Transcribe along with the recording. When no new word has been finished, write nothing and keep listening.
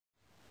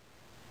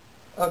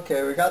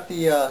Okay, we got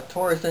the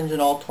Taurus engine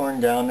all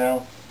torn down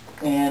now,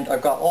 and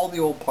I've got all the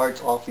old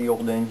parts off the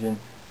old engine.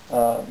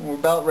 We're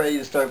about ready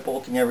to start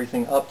bolting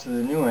everything up to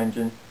the new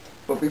engine,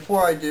 but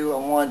before I do, I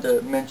wanted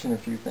to mention a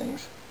few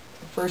things.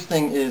 The first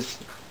thing is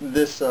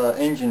this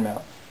engine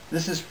mount.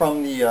 This is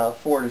from the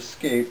Ford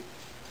Escape,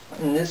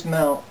 and this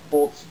mount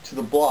bolts to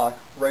the block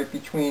right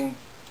between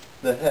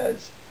the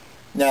heads.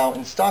 Now,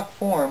 in stock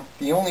form,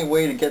 the only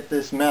way to get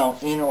this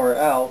mount in or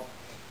out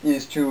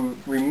is to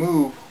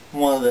remove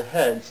one of the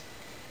heads.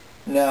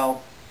 Now,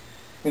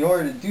 in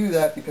order to do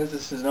that, because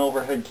this is an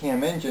overhead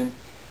cam engine,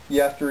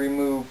 you have to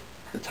remove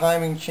the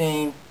timing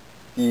chain,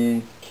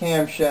 the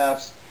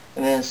camshafts,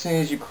 and then as soon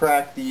as you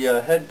crack the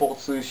head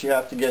bolts loose, you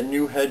have to get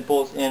new head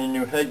bolts and a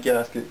new head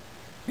gasket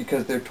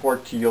because they're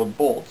torque to yield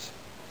bolts.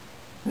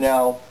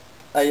 Now,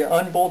 I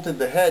unbolted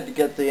the head to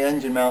get the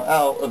engine mount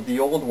out of the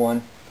old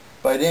one,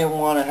 but I didn't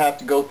want to have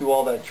to go through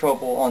all that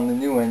trouble on the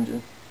new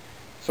engine.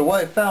 So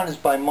what I found is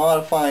by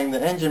modifying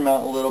the engine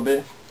mount a little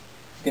bit,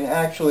 you can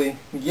actually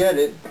get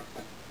it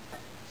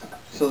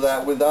so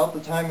that without the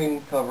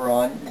timing cover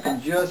on, you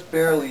can just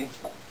barely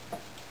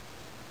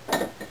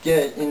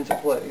get it into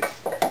place.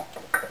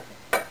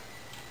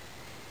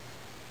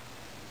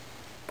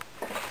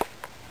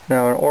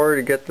 Now, in order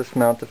to get this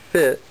mount to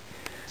fit,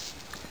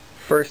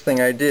 first thing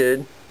I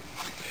did,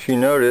 if you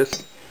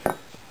notice,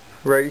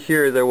 right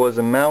here there was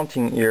a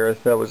mounting ear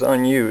that was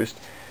unused.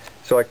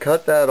 So I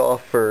cut that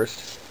off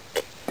first,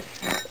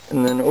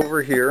 and then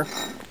over here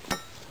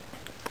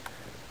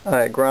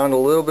I ground a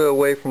little bit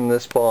away from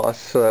this boss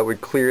so that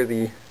would clear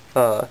the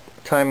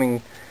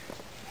timing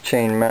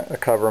chain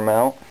cover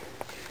mount.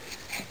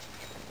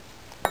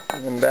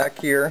 And then back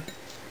here,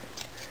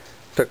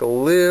 took a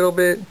little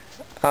bit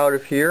out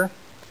of here,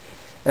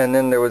 and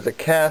then there was a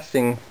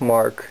casting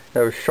mark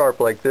that was sharp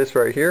like this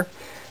right here.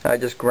 I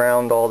just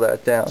ground all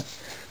that down.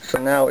 So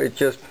now it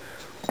just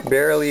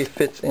barely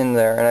fits in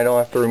there, and I don't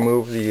have to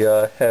remove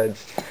the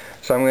heads.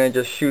 So I'm going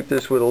to just shoot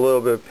this with a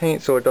little bit of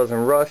paint so it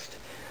doesn't rust,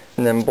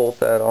 and then bolt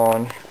that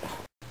on.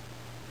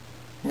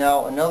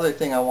 Now, another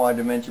thing I wanted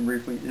to mention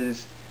briefly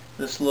is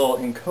this little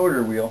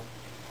encoder wheel.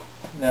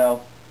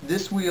 Now,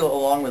 this wheel,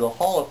 along with a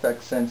Hall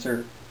effect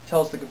sensor,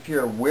 tells the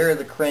computer where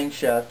the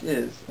crankshaft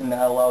is, and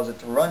that allows it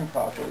to run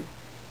properly.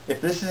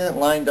 If this isn't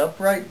lined up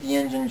right, the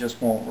engine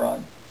just won't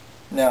run.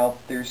 Now,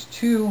 there's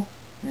two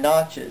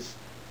notches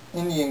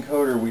in the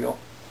encoder wheel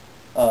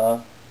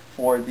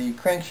for the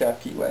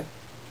crankshaft keyway,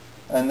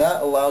 and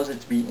that allows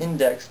it to be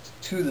indexed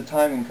to the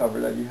timing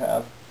cover that you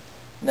have.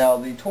 Now,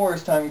 the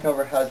Taurus timing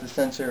cover has the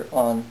sensor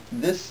on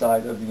this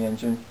side of the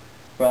engine,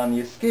 but on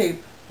the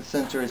Escape, the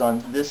sensor is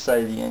on this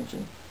side of the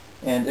engine.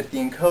 And if the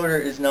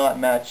encoder is not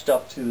matched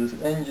up to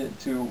the engine,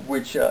 to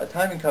which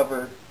timing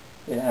cover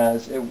it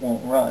has, it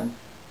won't run.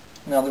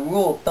 Now, the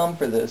rule of thumb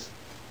for this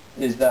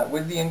is that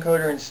with the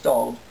encoder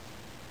installed,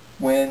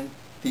 when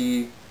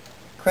the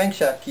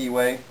crankshaft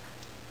keyway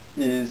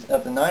is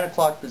at the 9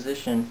 o'clock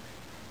position,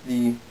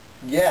 the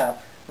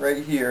gap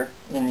right here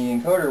in the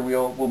encoder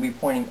wheel will be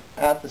pointing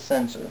at the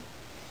sensor.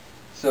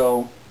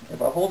 So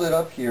if I hold it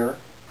up here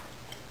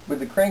with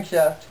the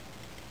crankshaft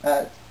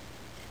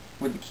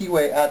with the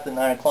keyway at the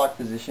 9 o'clock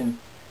position,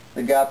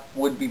 the gap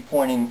would be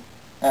pointing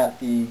at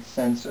the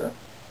sensor.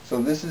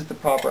 So this is the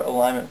proper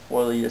alignment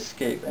for the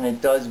Escape, and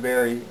it does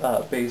vary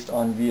based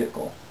on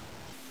vehicle.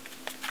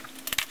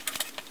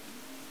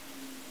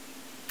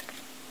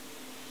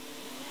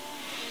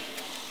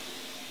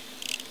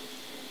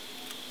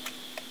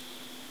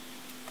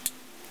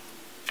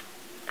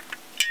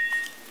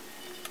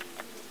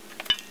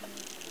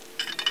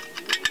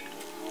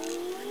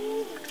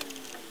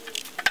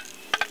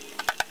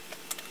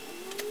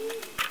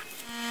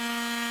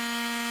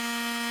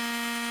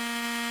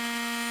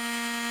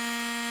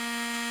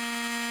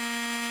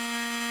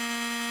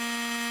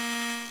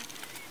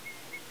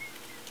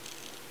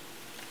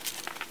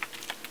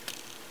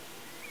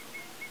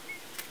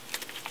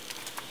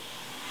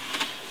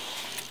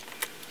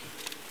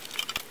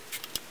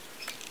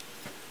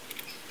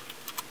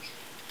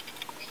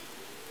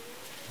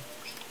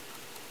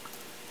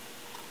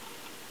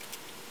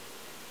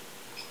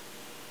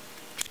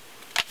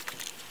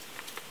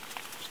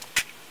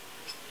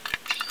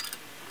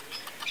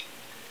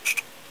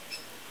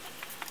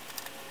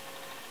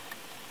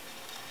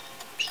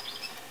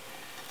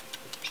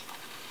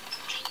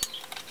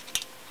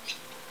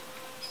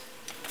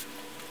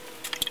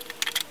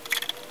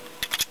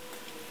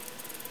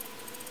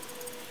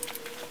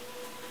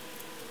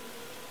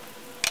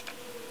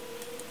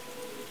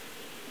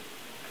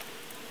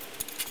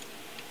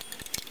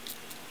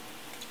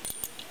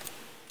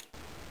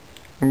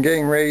 I'm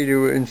getting ready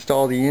to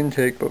install the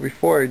intake, but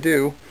before I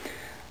do,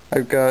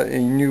 I've got a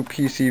new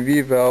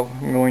Pcv valve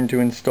I'm going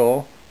to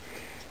install.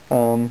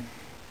 Now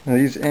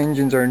these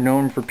engines are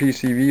known for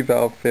Pcv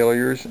valve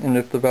failures, and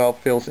if the valve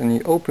fails in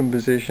the open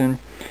position,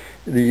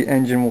 the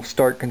engine will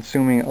start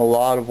consuming a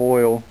lot of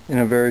oil in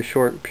a very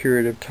short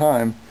period of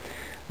time.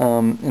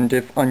 And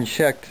if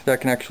unchecked, that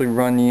can actually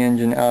run the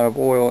engine out of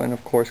oil and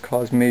of course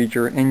cause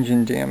major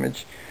engine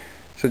damage.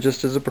 So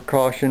just as a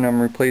precaution,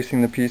 I'm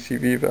replacing the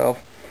Pcv valve.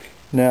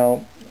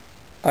 Now,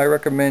 I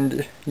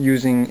recommend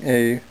using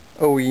a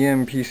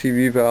OEM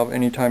PCV valve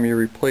anytime you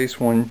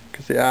replace one,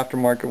 because the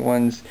aftermarket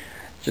ones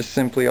just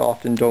simply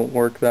often don't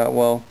work that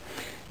well.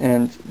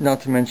 And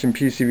not to mention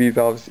PCV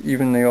valves,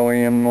 even the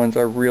OEM ones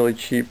are really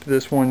cheap.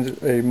 This one's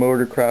a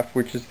Motorcraft,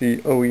 which is the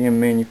OEM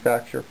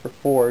manufacturer for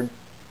Ford,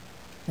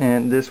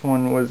 and this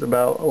one was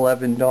about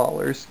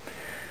 $11.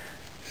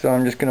 So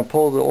I'm just going to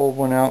pull the old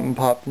one out and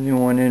pop the new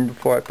one in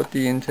before I put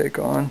the intake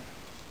on.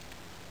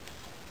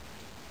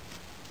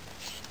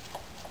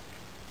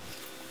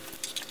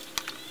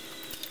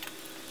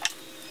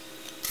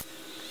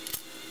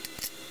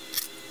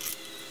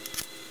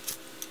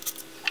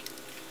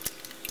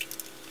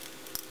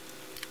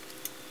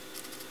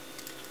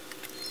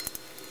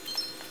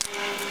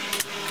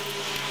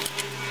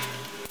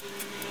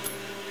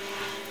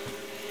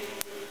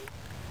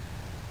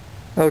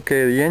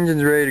 Okay, the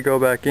engine's ready to go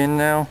back in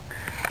now.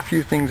 A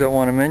few things I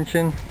want to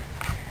mention.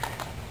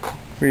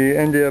 We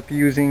ended up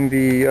using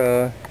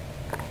the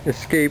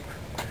escape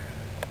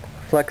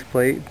flex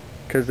plate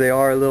because they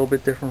are a little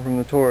bit different from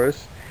the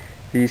Taurus.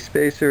 The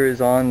spacer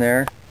is on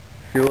there.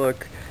 If you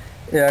look,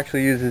 it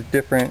actually uses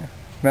different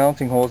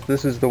mounting holes.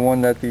 This is the one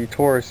that the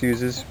Taurus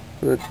uses,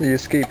 but the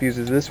escape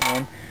uses this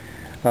one,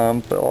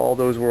 but all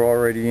those were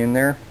already in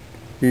there.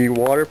 The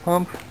water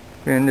pump,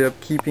 we ended up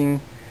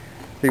keeping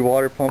the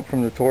water pump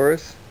from the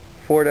Taurus.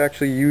 Ford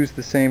actually used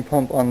the same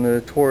pump on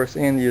the Taurus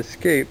and the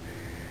Escape,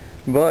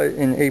 but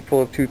in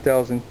April of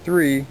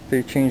 2003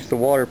 they changed the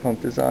water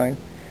pump design,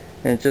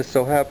 and it just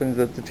so happens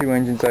that the two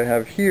engines I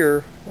have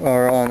here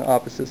are on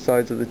opposite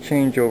sides of the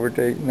changeover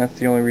date, and that's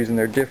the only reason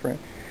they're different.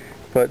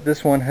 But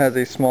this one has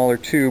a smaller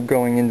tube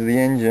going into the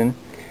engine,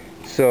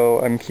 so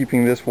I'm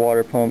keeping this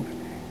water pump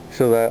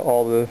so that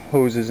all the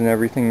hoses and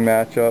everything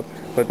match up,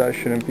 but that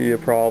shouldn't be a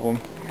problem.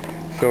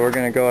 So we're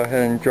going to go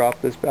ahead and drop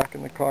this back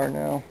in the car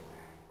now.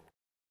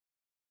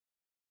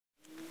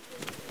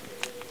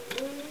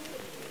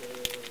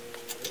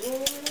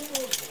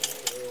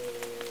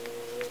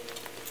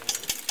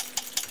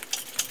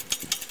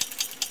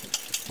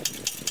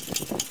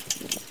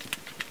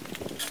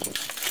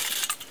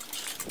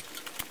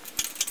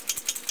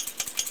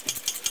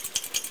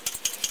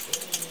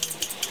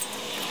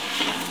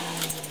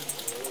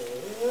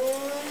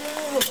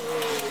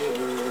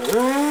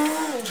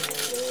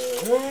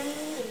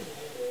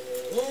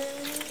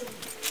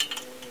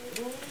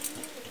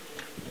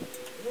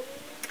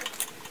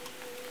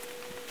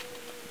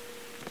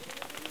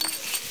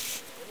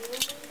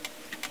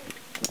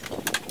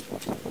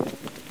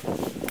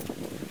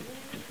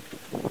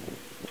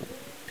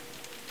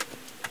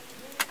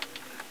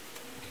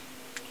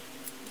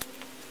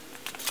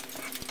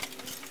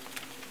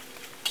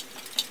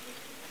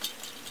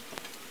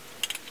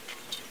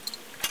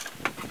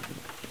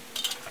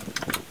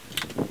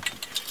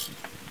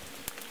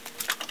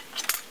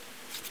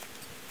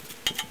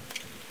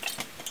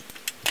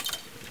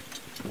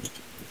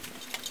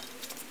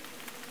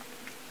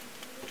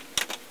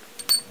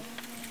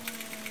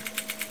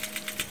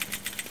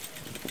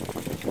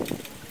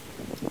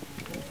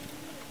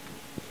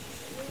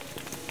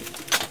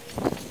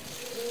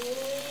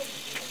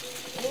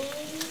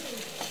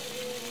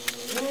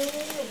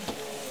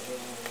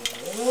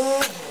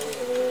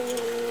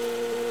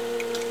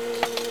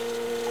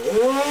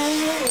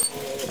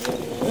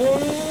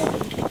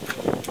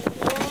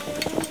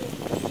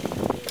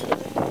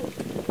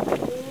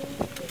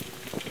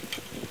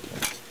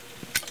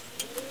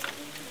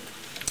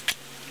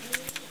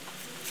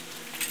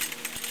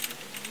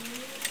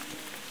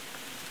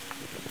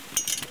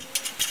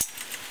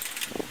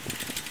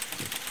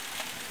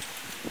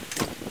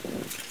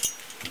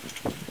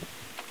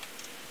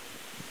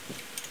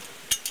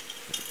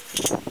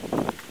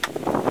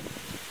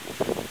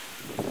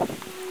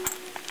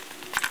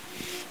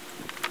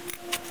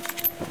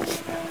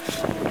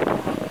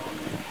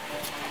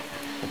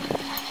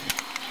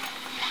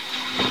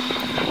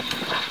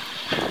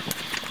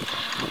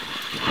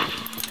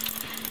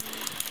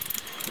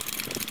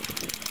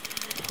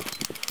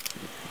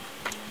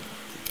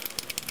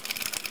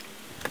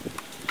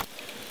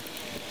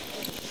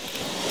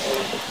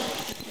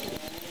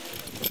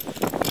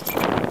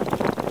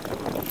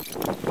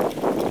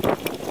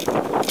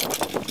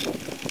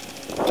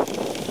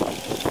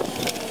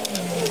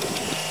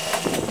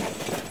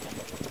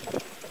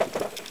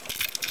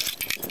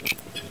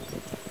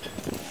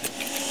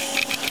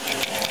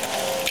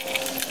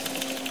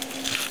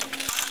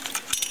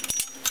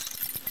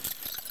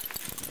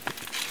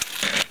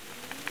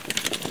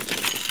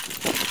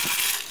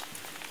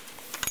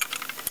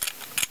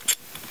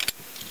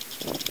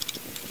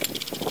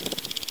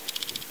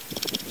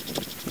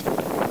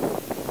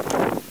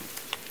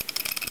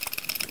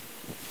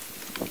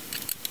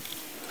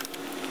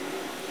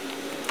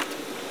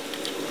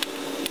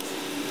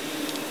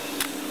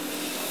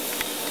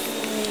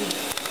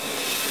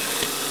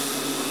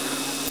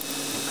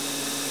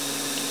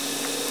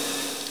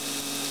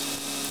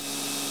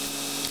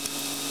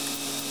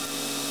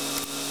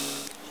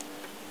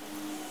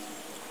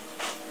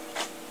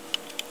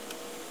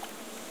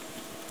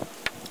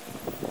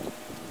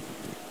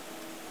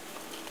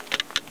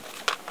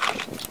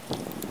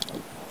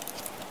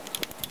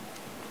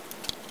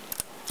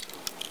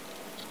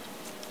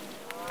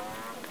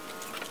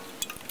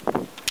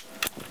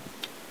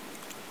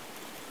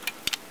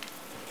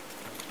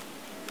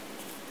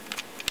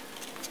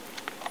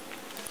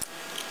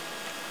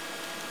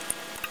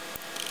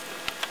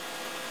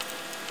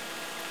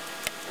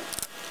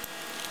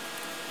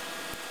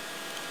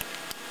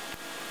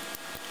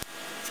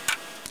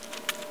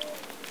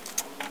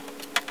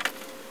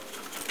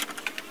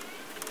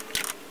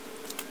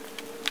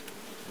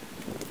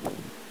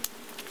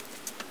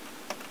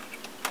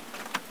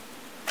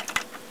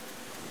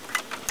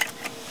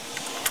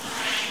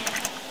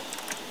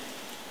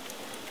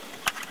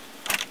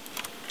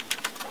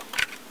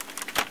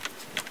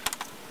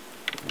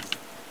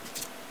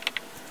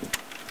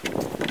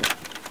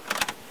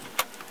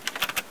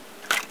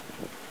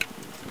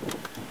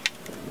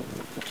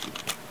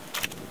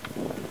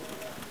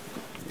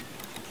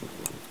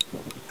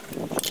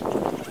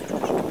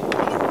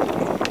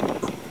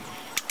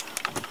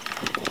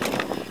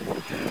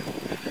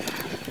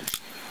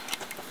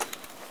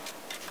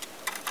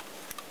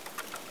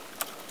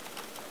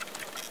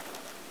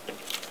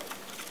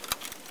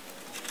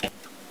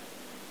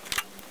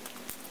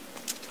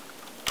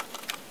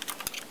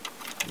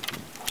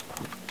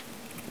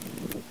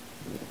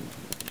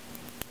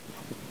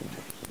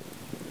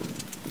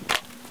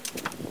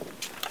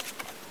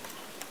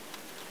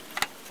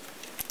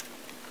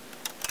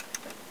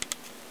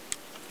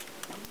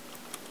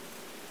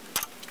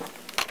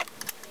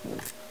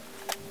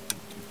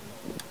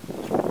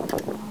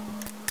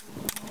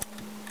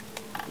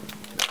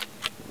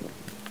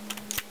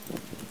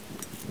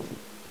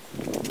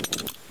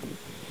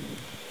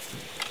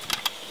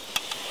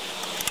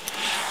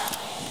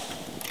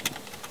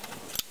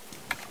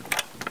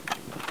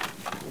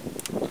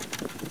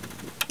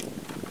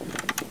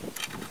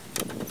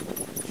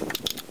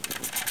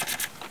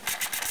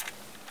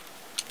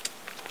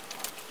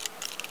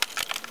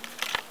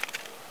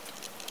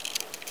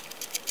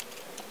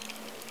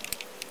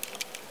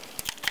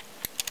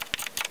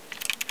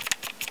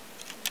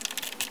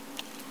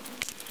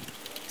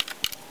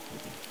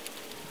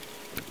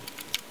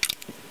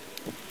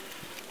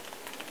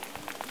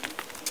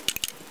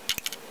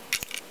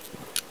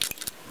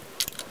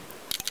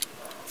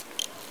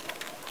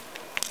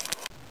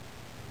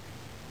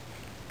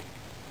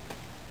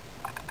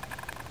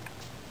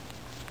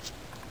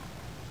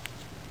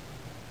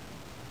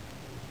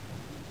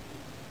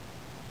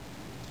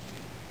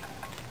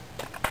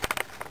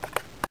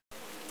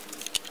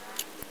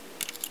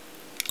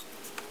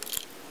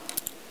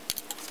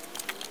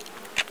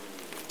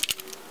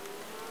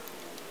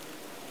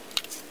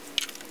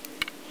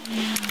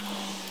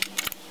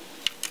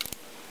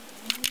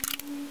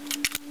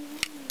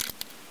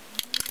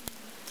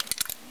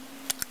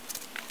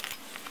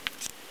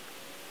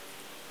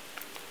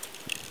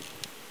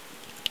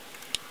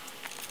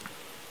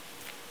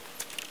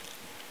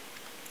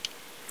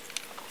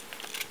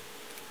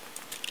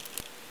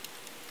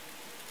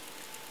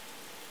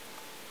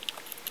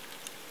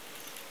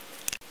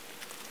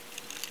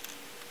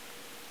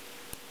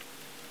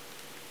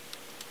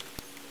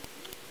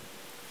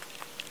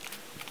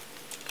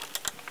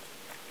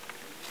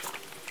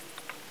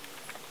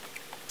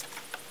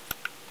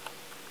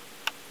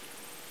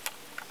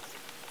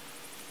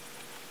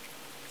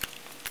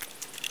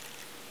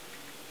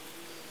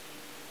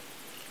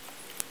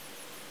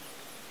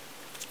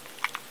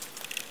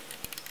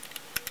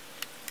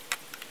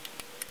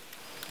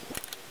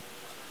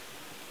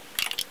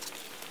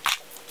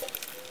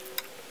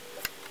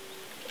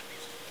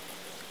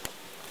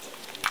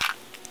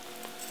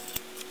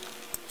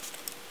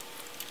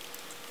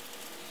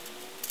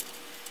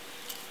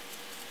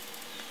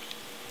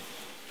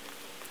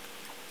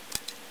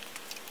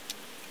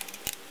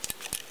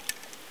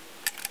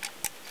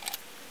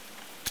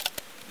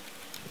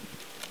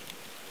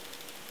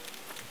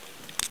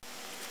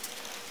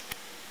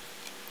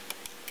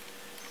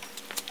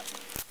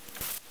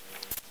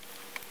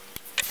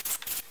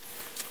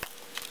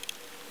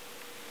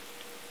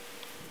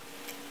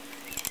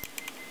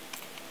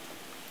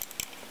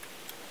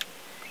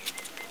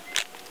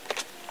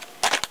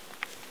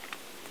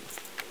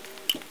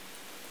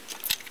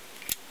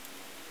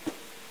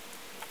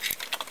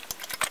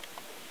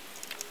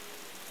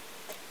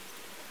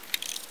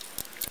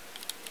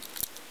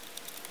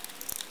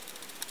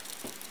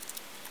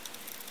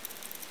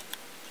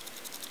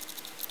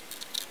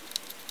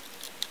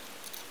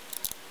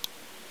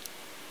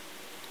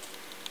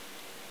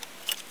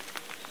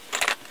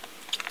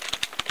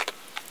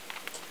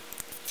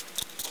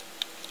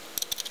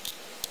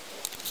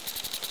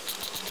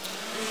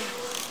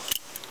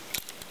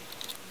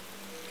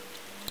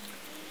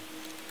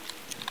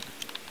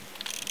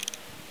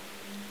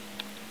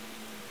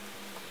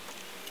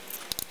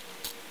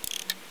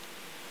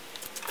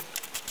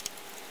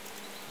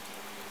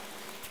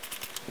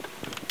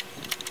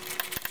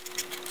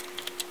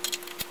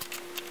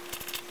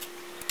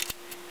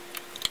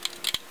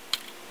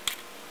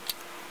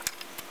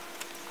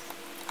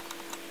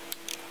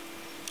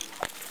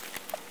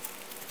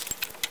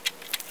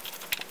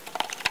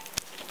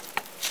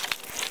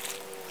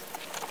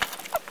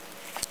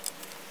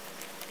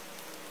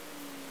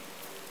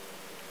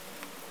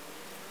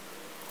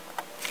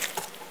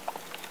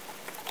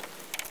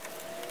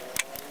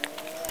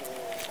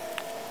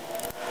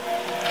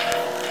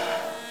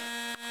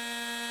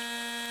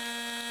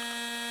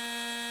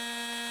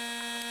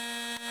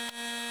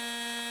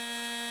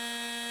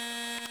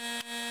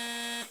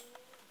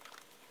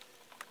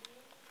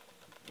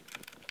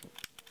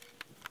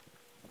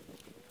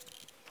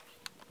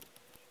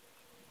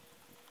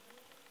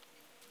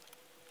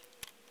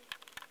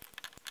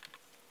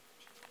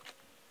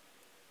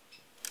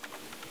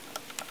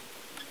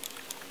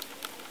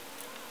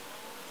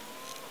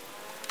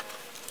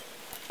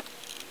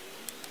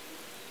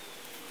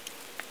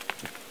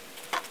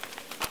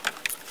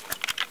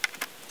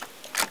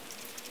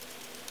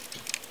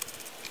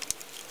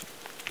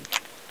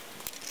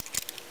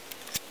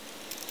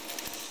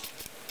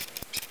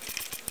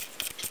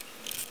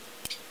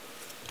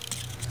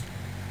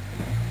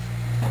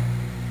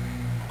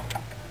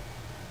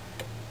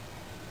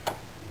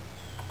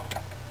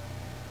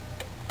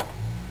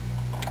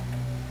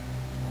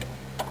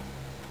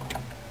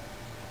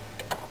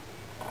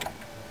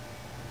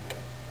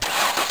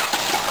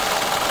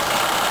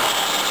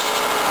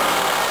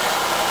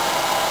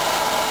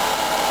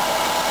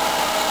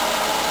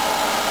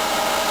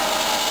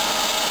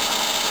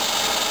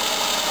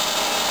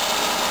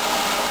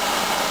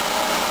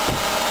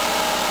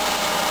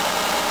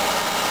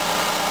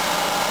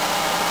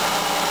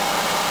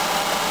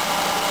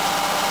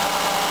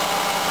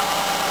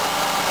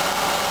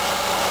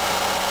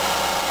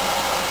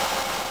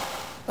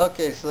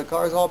 Okay, so the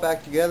car is all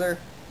back together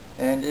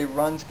and it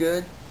runs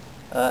good.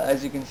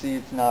 As you can see,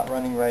 it's not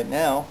running right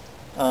now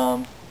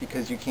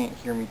because you can't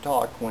hear me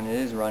talk when it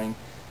is running,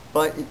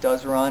 but it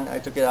does run. I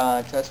took it on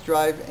a test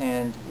drive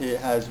and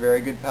it has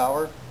very good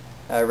power.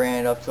 I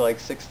ran it up to like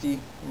 60,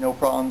 no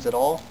problems at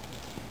all.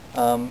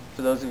 For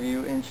those of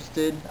you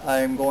interested,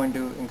 I'm going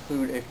to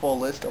include a full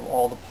list of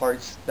all the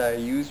parts that I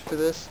used for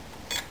this,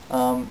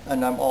 and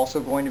I'm also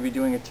going to be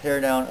doing a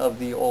teardown of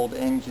the old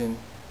engine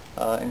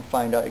and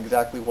find out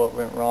exactly what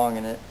went wrong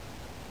in it.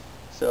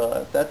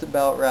 So that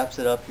about wraps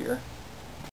it up here.